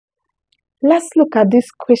Let's look at this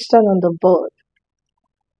question on the board.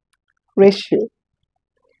 Ratio.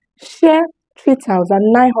 Share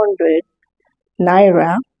 3,900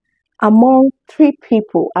 naira among three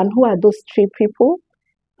people. And who are those three people?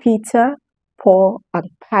 Peter, Paul, and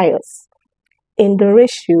Pius. In the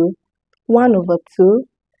ratio 1 over 2,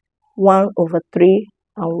 1 over 3,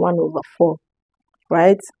 and 1 over 4.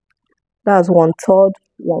 Right? That's 1/3,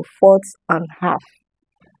 1/4, and half.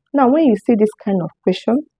 Now, when you see this kind of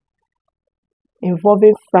question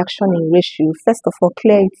involving fraction in ratio, first of all,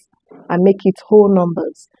 clear it and make it whole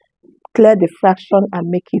numbers. Clear the fraction and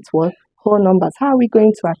make it what? Whole numbers. How are we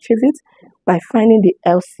going to achieve it? By finding the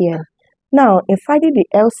LCM. Now, in finding the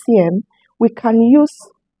LCM, we can use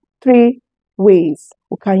three ways.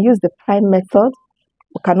 We can use the prime method.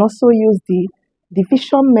 We can also use the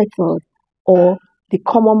division method or the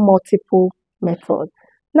common multiple method.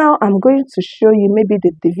 Now, I'm going to show you maybe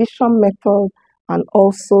the division method and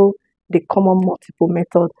also the common multiple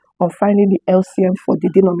method on finding the LCM for the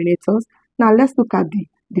denominators. Now, let's look at the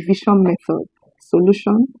division method.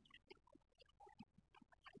 Solution.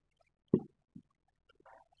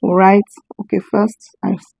 Right. Okay, first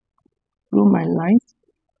I drew my lines.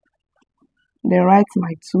 Then write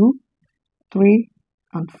my 2, 3,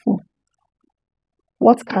 and 4.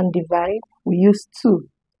 What can divide? We use 2.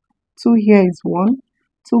 2 here is 1.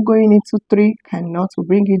 2 going into 3 cannot. We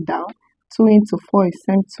bring it down. 2 into 4 is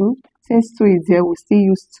same 2. Since 2 is here, we still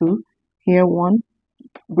use 2. Here 1.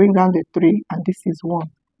 Bring down the 3, and this is 1.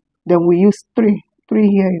 Then we use 3. 3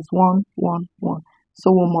 here is 1, 1, 1.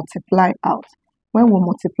 So we'll multiply out. When we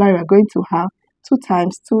multiply, we're going to have 2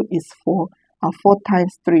 times 2 is 4, and 4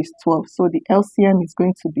 times 3 is 12. So the LCM is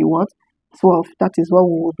going to be what? 12. That is what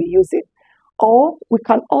we will be using. Or we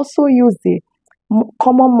can also use the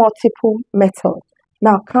common multiple method.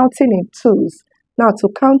 Now, counting in twos. Now, to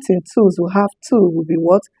count in twos, we'll have 2 will be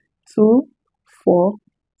what? 2, 4,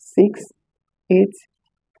 6, 8.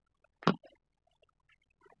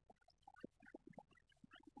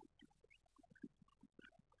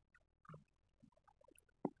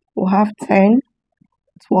 We'll have 10,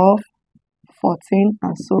 12, 14,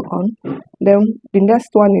 and so on. Then the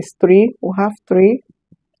next one is 3. We'll have 3.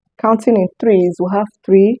 Counting in threes, we'll have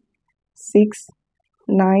 3, 6,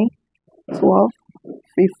 9, 12,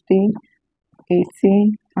 15,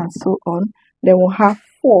 18, and so on. Then we'll have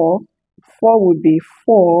 4. 4 would be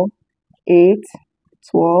 4, 8,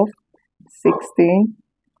 12, 16,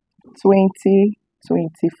 20,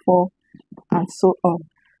 24, and so on.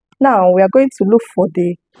 Now we are going to look for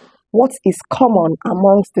what is common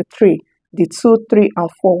amongst the three, the 2, 3, and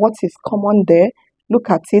 4. What is common there? Look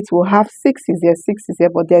at it. We'll have 6 is here, 6 is here,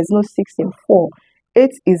 but there's no 6 in 4. 8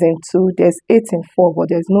 is in 2, there's 8 in 4, but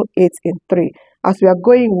there's no 8 in 3. As we are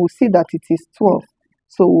going, we'll see that it is 12.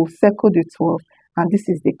 So we'll circle the 12, and this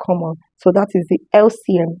is the common. So that is the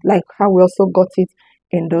LCM, like how we also got it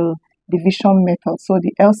in the division method. So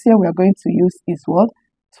the LCM we are going to use is what?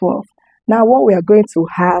 12. Now what we are going to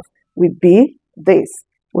have will be this.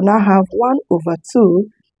 We'll now have 1 over 2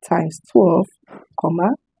 times 12,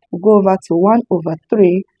 comma. We'll go over to 1 over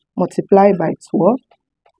 3 multiplied by 12,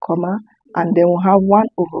 comma, and then we'll have 1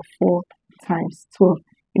 over 4 times 12.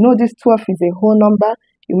 You know this 12 is a whole number.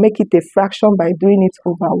 You make it a fraction by doing it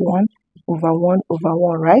over 1, over 1, over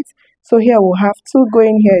 1, right? So here we'll have 2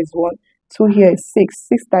 going here is 1, 2 here is 6.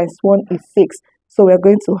 6 times 1 is 6. So we're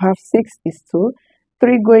going to have 6 is 2.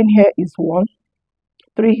 3 going here is 1.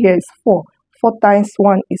 3 here is 4. 4 times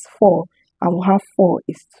 1 is 4. And we'll have 4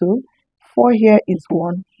 is 2. 4 here is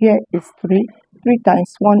 1. Here is 3. 3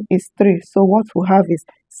 times 1 is 3. So what we'll have is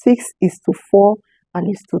 6 is to 4 and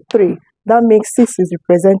is to 3. That makes 6 is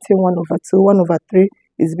representing 1 over 2. 1 over 3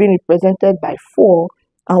 is being represented by 4.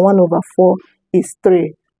 And 1 over 4 is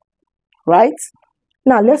 3. Right?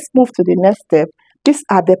 Now let's move to the next step. These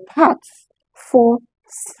are the parts 4,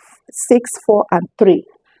 6, 4, and 3.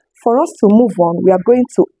 For us to move on, we are going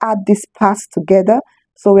to add these parts together.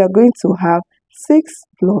 So we are going to have 6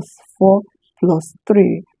 plus 4 plus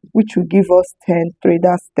 3, which will give us 10. 3,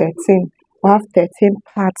 that's 13. We have 13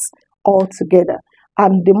 parts all together.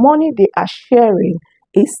 And the money they are sharing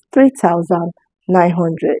is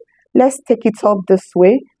 3,900. Let's take it up this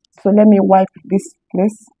way. So let me wipe this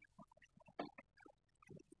place.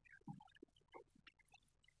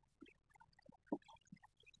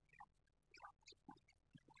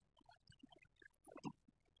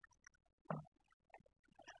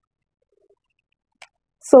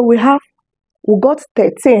 So we got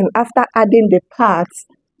 13 after adding the parts.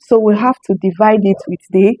 So we have to divide it with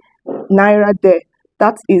the naira there.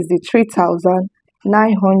 That is the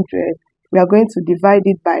 3,900. We are going to divide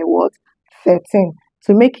it by what? 13.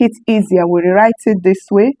 To make it easier, we rewrite it this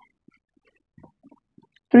way.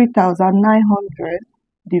 3,900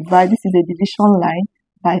 divide, this is a division line,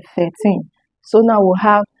 by 13. So now we'll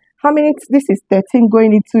have, how many, this is 13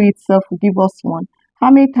 going into itself will give us 1.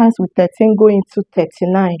 How many times will 13 go into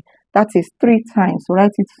 39? That is 3 times. So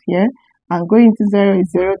write it here. And going into 0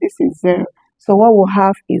 is 0, this is 0. So what we'll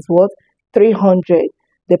have is what? 300.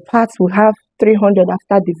 The parts will have 300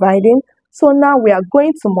 after dividing. So now we are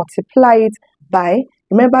going to multiply it by,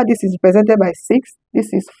 remember this is represented by 6,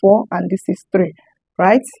 this is 4, and this is 3,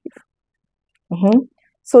 right?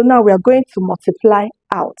 So now we are going to multiply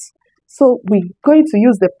out. So we're going to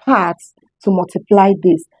use the parts to multiply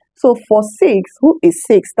this. So for 6, who is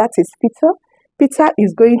 6? That is Peter. Peter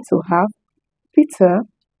is going to have, Peter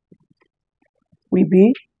will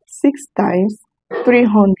be 6 times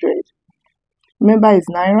 300. Remember it's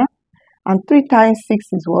Naira. And 3 times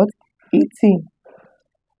 6 is what? 18.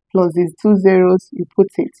 Plus these 2 zeros, you put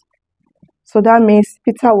it. So that means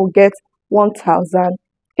Peter will get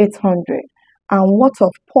 1,800. And what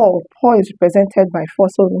of Paul? Paul is represented by 4.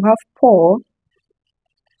 So we have Paul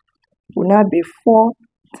will now be 4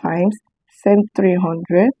 times same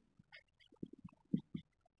 300.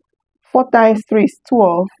 4 times 3 is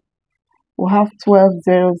 12. We'll have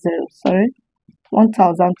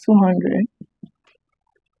 1,200.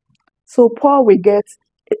 So Paul will get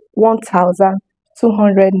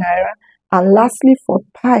 1,200 Naira. And lastly for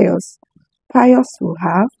Pius, Pius will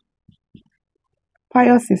have,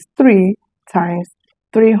 Pius is 3 times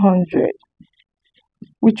 300,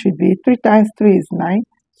 which would be 3 times 3 is 9.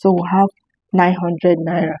 So we'll have 900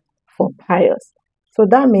 Naira for Pius. So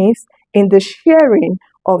that means in the sharing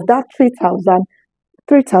of that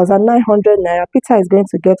 3,900 Naira, Peter is going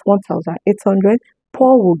to get 1,800,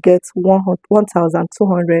 Paul will get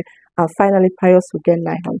 1,200, and finally Pius will get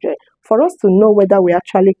 900. For us to know whether we're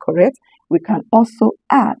actually correct, we can also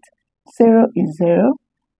add 0 is 0,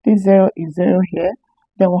 this 0 is 0 here,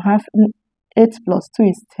 then we'll have 8 plus 2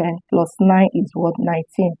 is 10, plus 9 is what?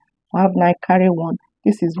 19. We'll have 9 carry 1,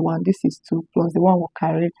 this is 1, this is 2, plus the 1 we'll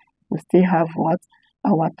carry, we still have what?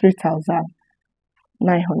 Our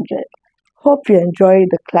 3,900. Hope you enjoy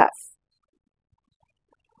the class.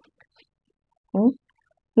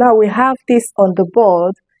 Now we have this on the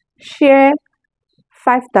board. Share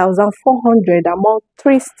 5,400 among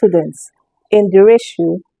 3 students in the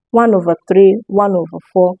ratio 1/3,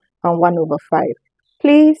 1/4, and 1/5.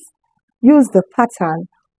 Please use the pattern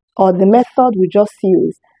or the method we just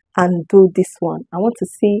used and do this one. I want to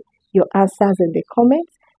see your answers in the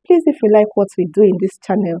comments. Please, if you like what we do in this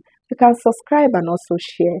channel, you can subscribe and also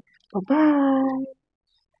share. Bye-bye.